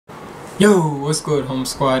Yo, what's good, Home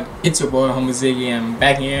Squad? It's your boy HumbleZiggy. I'm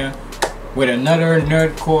back here with another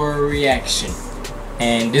nerdcore reaction,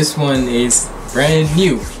 and this one is brand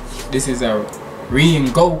new. This is a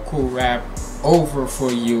Rengoku rap over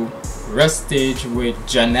for you, RUSTAGE with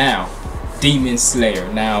Johnald, Demon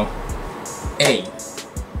Slayer. Now, hey,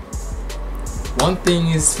 one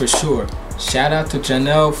thing is for sure. Shout out to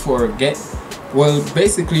Johnald for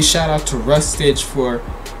basically shout out to RUSTAGE for.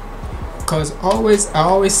 Because I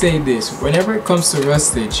always say this, whenever it comes to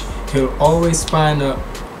RUSTAGE, he'll always find a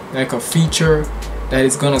feature that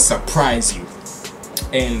is gonna surprise you.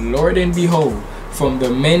 And Lord and behold, from the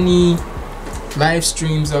many live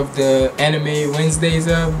streams of the Anime Wednesdays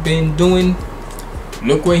I've been doing,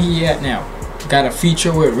 look where he at now. Got a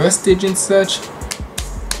feature with RUSTAGE and such.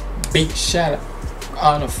 Big shout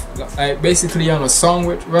out on basically on a song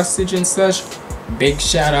with RUSTAGE and such. Big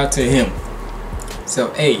shout out to him.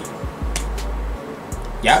 So hey,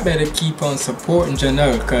 y'all better keep on supporting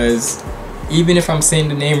Johnald, because even if I'm saying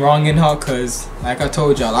the name wrong in her, because like I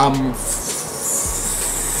told y'all, I'm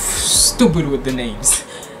stupid with the names,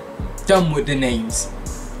 dumb with the names.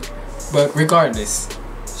 But regardless,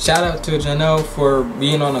 shout out to Johnald for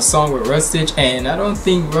being on a song with RUSTAGE. And I don't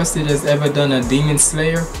think RUSTAGE has ever done a Demon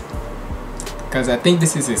Slayer, because I think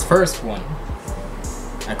this is his first one.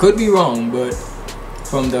 I could be wrong, but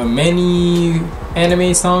from the many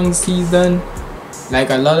anime songs he's done, like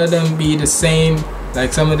a lot of them be the same,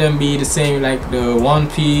 like some of them be the same, like the One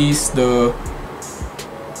Piece, the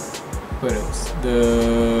what else?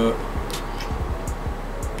 The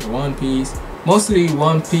One Piece, mostly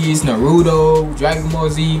One Piece, Naruto, Dragon Ball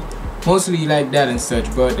Z, mostly like that and such.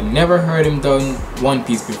 But I never heard him done One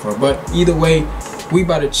Piece before. But either way, we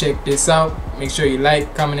about to check this out. Make sure you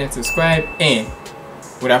like, comment, and subscribe. And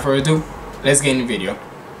without further ado, let's get in the video.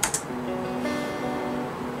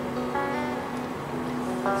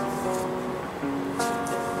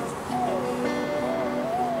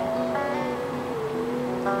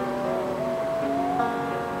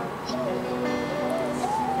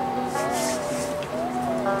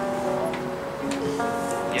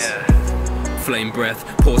 Flame breath,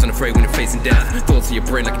 pause and afraid when you're facing death. Thoughts in your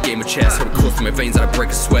brain like a game of chess. Hold a course in my veins that I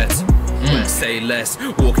break a sweat. Say less,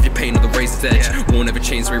 walk with your pain on the razor's edge. Won't ever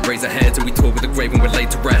change, so we raise our heads and we talk with the grave when we're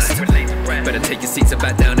laid to rest. Better take your seats and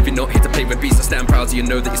back down if you're not here to play with beasts. I stand proud so you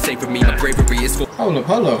know that you're safe with me. My bravery is for. Hold up.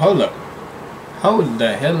 Hold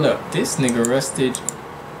the hell up. This nigga RUSTAGE,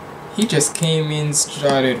 he just came in,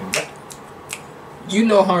 started. You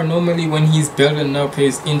know how normally when he's building up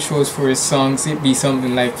his intros for his songs, it be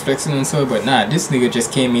something like flexing and so, but nah, this nigga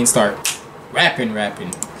just came in, start rapping.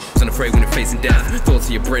 Unafraid when you're facing death. Thoughts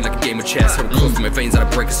in your brain like a game of chess. Hold a course through my veins that I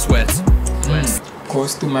break a sweat.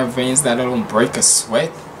 Course through my veins that I don't break a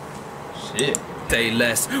sweat. Shit. Say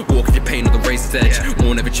less, walk with your pain on the razor's edge.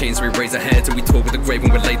 Won't ever change, so we raise our heads and we talk with the grave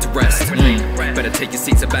when we're laid to rest. Better take your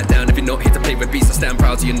seats and back down if you're not here to play with beasts. I stand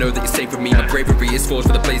proud so you know that you're safe with me. My bravery is forged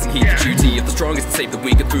for the blazing heat. The duty of the strongest to save the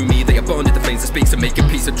weak, and through me they are bonded. The flames that speaks and make a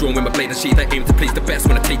peace of drawn with my blade and sheath. I aim to please the best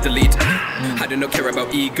when I take the lead. I do not care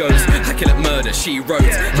about egos. I kill at murder, she wrote.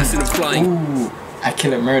 I send them flying. Ooh, I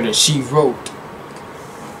kill at murder, she wrote.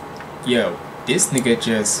 Yo, this nigga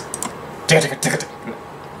just.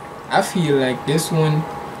 I feel like this one,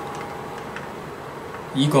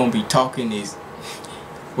 he gonna be talking is,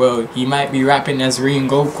 well, he might be rapping as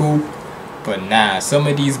Rengoku, but nah, some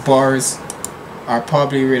of these bars are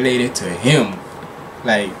probably related to him.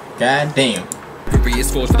 Like, goddamn. Bravery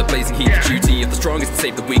is forged for the blazing heat. The duty of the strongest to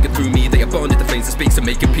save the weak, and through me they are bonded. The flames that speaks and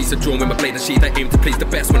make a peace of drawn with my blade and sheath. I aim to please the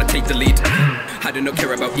best when I take the lead. I do not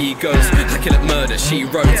care about egos. I kill at murder, she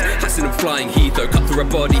wrote. I send them flying heat though, cut through her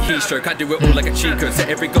body, heat stroke. I do it all like a cheat code. Set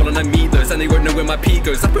every goal and I meet those, and they won't know where my peak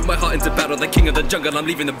goes. I put my heart into battle, the king of the jungle, I'm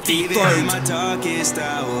leaving them dethroned.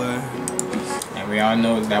 And we all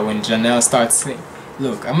know that when Johnald starts singing,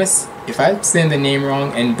 look, if I say the name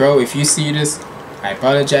wrong, and bro, if you see this, I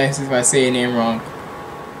apologize if I say your name wrong.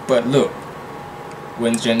 But look,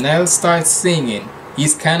 when Johnald starts singing,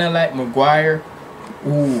 he's kind of like Maguire.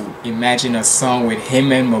 Ooh, imagine a song with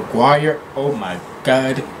him and Maguire. Oh my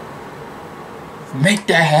god. Make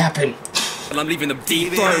that happen. And I'm leaving them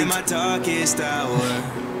dethroned. In my darkest hour,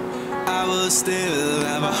 I will still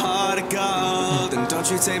have a heart of gold. And don't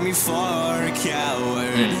you take me for a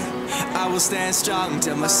coward. I will stand strong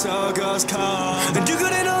till my soul goes cold. And you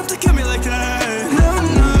good enough to kill me like that.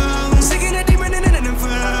 No, singing a demon in an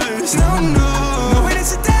first. No, when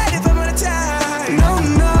it's a dead if I'm on attack. No,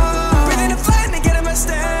 breathing a flame and getting my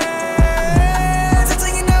stance. That's how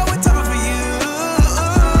you know what's over for you.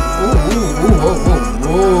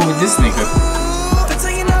 Ooh, this nigga. That's how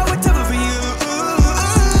you know what's over for you.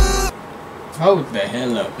 Hold the hell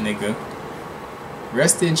hell up, nigga.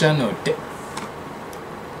 Rustage, I know.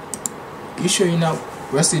 You sure you're not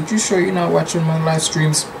Rustage? You sure you're not watching my live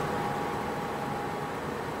streams?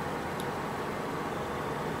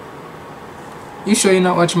 You sure you're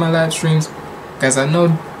not watching my live streams? Cause I know.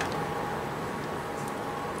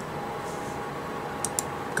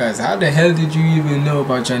 Cause how the hell did you even know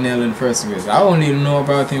about Johnald in the first place? I only know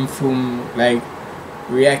about him from like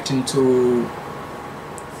reacting to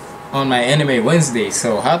on my Anime Wednesday.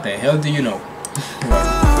 So how the hell do you know?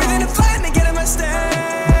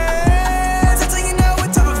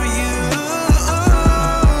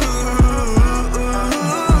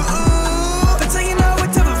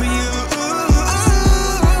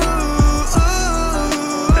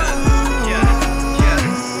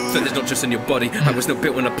 In your body, I was no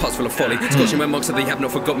built when a pot's full of folly. Scorching my monks so they have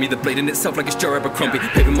not forgot me. The blade in itself like it's Joe Abercrombie.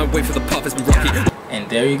 Paving my way for the path has been rocky. And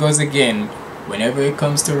there he goes again. Whenever it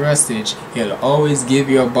comes to Rustage, he'll always give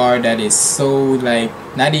you a bar that is so like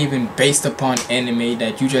not even based upon anime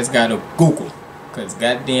that you just gotta Google. Cause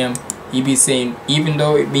goddamn, he be saying, even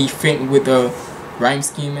though it be fitting with a rhyme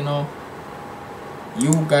scheme and all,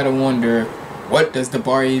 you gotta wonder, what does the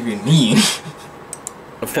bar even mean?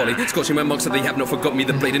 Folly, scorching my monks so they have not forgot me.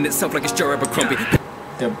 The blade in itself like it's Joe Abercrombie.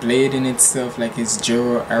 The blade in itself like it's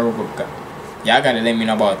Joe Abercrombie. Y'all gotta let me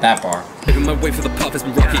know about that bar. Paving my way for the path has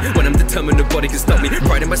been rocky. When I'm determined nobody can stop me.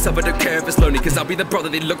 Pride in myself, I don't care if it's lonely. Cause I'll be the brother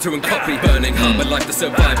they look to and copy. Burning hard, my life the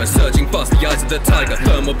survivor. Surging fast, the eyes of the tiger.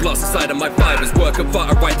 Thermal blast inside of my fibers. Work of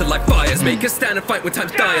art, I write to light fires. Make a stand and fight when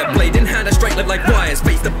time's dire. Blade in hand, I straight like wires.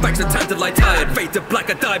 Face the facts, no time to lie tired. Fade to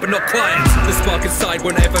black, I die but not quiet. The spark inside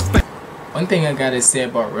won't ever fade. One thing I gotta say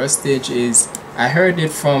about Rustage is I heard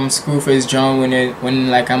it from Screwface John when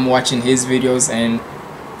like I'm watching his videos, and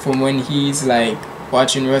from when he's like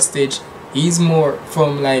watching Rustage, he's more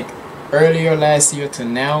from like earlier last year to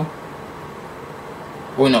now.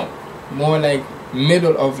 Well, no, more like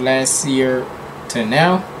middle of last year to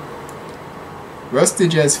now.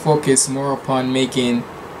 Rustage has focused more upon making,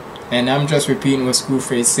 and I'm just repeating what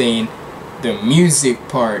Screwface saying, the music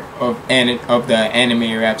part of the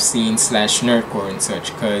anime rap scene / nerdcore and such.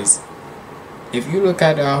 Cause if you look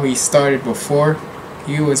at how he started before,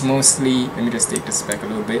 he was mostly, let me just take this back a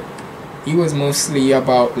little bit, he was mostly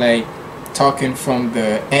about like talking from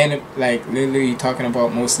the like literally talking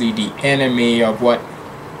about mostly the anime of what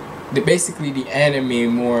basically the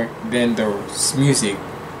anime more than the music.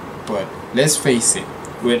 But let's face it,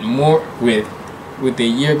 with the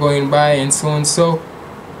year going by and so and so,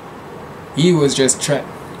 he was just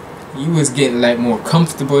he was getting like more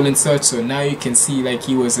comfortable and such. So now you can see like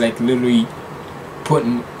he was like literally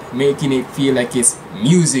making it feel like it's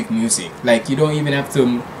music. Like you don't even have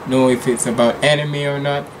to know if it's about anime or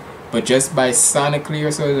not, but just by sonically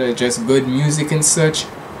or so, just good music and such,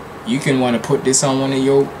 you can want to put this on one of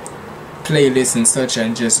your playlists and such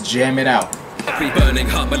and just jam it out. Burning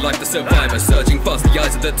hot, my life the survivor. Surging fast, the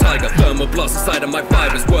eyes of the tiger. Thermal blast inside of my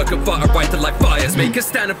fibers. Work of art, I write to light fires. Make a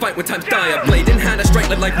stand and fight when time's dire. Blade in hand, I straight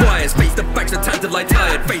like wires. Face the facts, no time to lie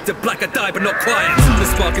tired. Fade to black, I die but not quiet. The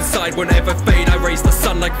spark inside won't ever fade. I raise the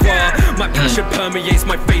sun like Ra. My passion permeates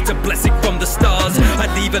my fate, a blessing from the stars. I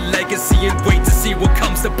leave a legacy and wait to see what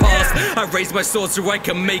comes to pass. I raise my sword so I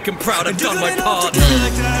can make them proud. I've done my part.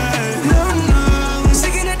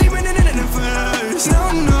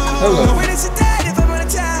 Hello.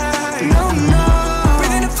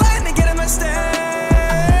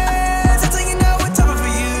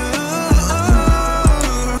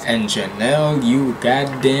 And Johnald, you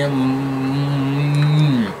goddamn.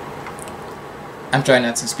 I'm trying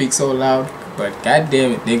not to speak so loud, but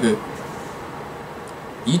goddamn it, nigga.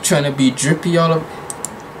 You trying to be drippy all of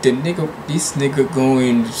this nigga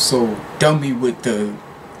going so dummy with the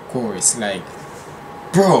chorus, like,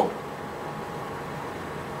 bro.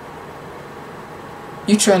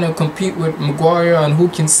 You trying to compete with Maguire on who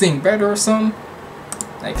can sing better or something?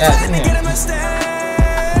 Like that, man.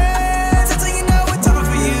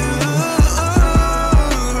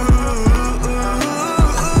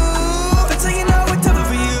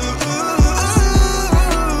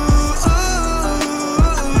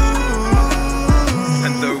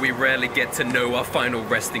 Get to know our final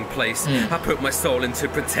resting place. I put my soul into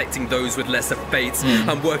protecting those with lesser fates.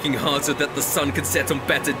 I'm working hard so that the sun can set on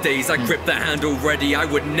better days. I grip the hand already, I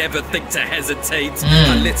would never think to hesitate.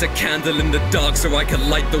 I lit a candle in the dark so I could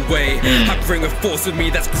light the way. I bring a force with me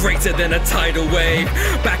that's greater than a tidal wave.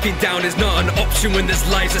 Backing down is not an option when there's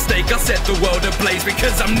lives at stake. I'll set the world ablaze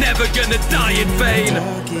because I'm never gonna die in vain.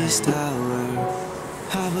 Darkest hour,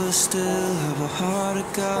 I will still have a heart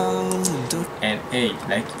of gold. And hey,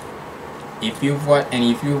 like, if you've watched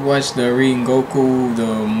the Rengoku,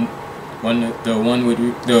 the one with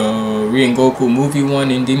the Rengoku movie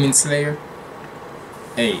one in Demon Slayer.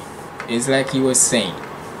 Hey, it's like he was saying,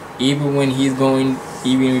 even when he's going,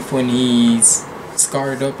 even if when he's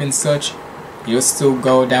scarred up and such, he'll still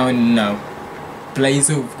go down in a blaze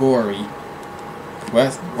of glory.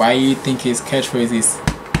 Well, why you think his catchphrase is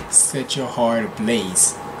set your heart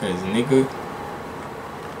ablaze? Cause nigga,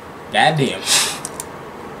 goddamn.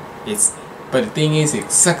 But the thing is,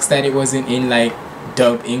 it sucks that it wasn't in like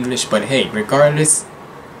dub English. But hey, regardless,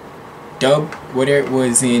 dub, whether it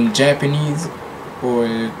was in Japanese or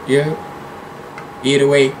yeah, either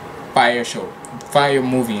way, fire show, fire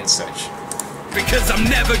movie and such. Because I'm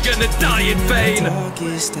never gonna die in vain.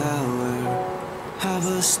 Darkest hour, I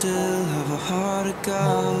will still have a heart of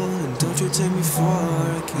gold, and don't you take me for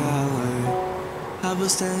a coward. I will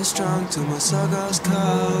stand strong till my soul goes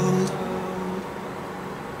cold.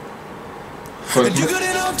 There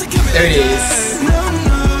it is. No,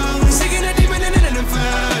 no, seeking a demon in an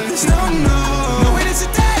inferno. No, no, no way to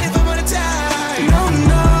sit down if I'm gonna die. No,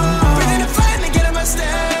 no, within a fight and get on my stairs.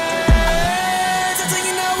 That's how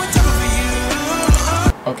you know what's over for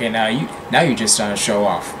you. Okay, now you just trying to show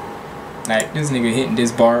off. Like this nigga hitting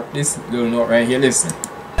this bar, this little note right here. Listen.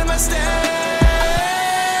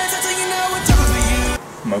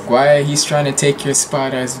 Maguire, he's trying to take your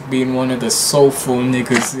spot as being one of the soulful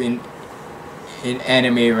niggas in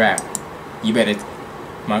anime rap. You better,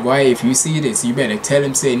 Maguire, if you see this, you better tell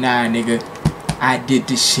him, say, nah nigga, I did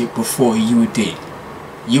this shit before you did.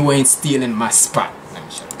 You ain't stealing my spot. Let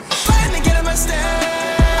me shut up.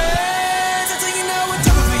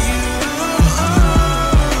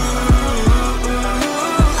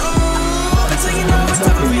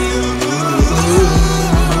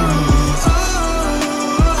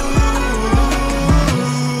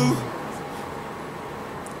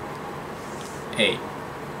 Hey,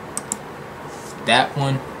 that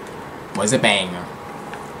one was a banger.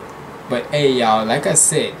 But hey y'all, like I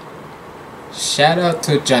said, shout out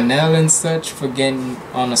to Johnald and such for getting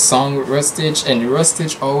on a song with RUSTAGE, and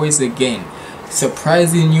RUSTAGE always again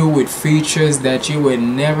surprising you with features that you would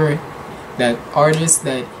never, that artists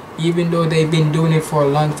that even though they've been doing it for a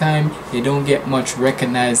long time, they don't get much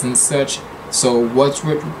recognized and such. So what's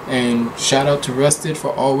with, and shout out to RUSTAGE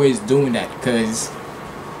for always doing that, because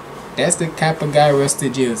that's the type of guy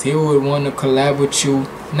RUSTAGE is. He would want to collab with you,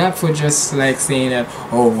 not for just like saying that,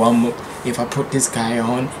 oh, if I put this guy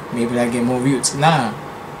on, maybe I get more views. Nah,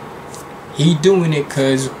 he doing it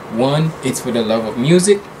because one, it's for the love of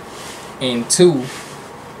music, and two,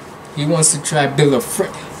 he wants to try build a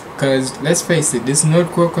friend. Because let's face it, this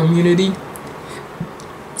nerdcore community,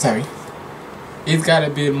 it's gotta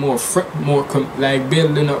build more like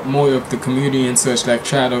building up more of the community and such. Like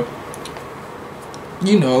try to,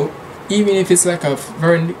 you know, even if it's like a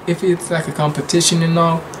friend, if it's like a competition and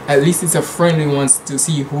all, at least it's a friendly one to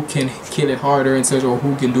see who can kill it harder and such, or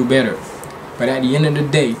who can do better. But at the end of the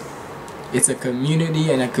day, it's a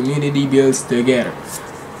community, and a community builds together.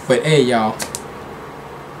 But hey y'all,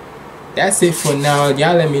 that's it for now.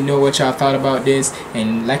 Y'all let me know what y'all thought about this.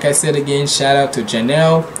 And like I said again, shout out to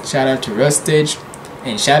Johnald, shout out to RUSTAGE,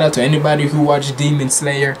 and shout out to anybody who watched Demon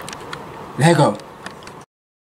Slayer. Let go.